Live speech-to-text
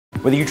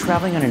Whether you're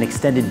traveling on an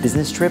extended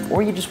business trip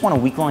or you just want a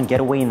week-long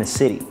getaway in the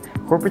city,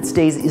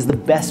 CorporateStays is the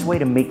best way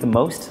to make the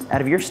most out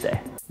of your stay.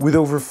 With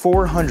over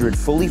 400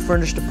 fully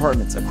furnished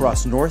apartments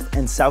across North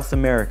and South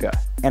America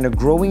and a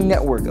growing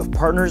network of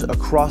partners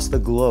across the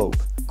globe,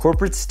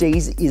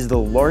 CorporateStays is the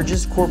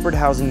largest corporate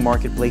housing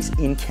marketplace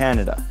in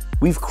Canada.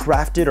 We've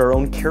crafted our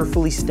own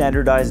carefully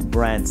standardized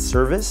brand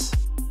service,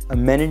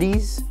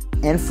 amenities,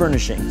 and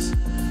furnishings,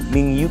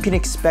 meaning you can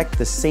expect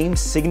the same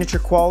signature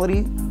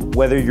quality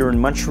whether you're in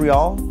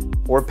Montreal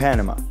or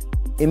Panama.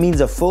 It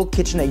means a full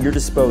kitchen at your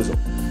disposal,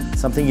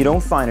 something you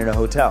don't find in a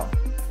hotel.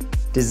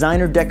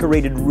 Designer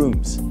decorated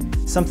rooms,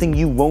 something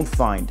you won't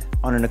find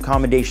on an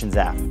Accommodations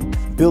app.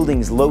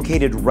 Buildings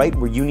located right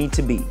where you need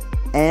to be,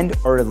 and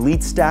our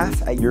elite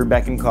staff at your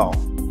beck and call.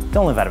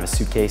 Don't live out of a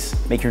suitcase.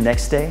 Make your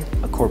next stay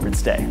a corporate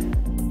stay.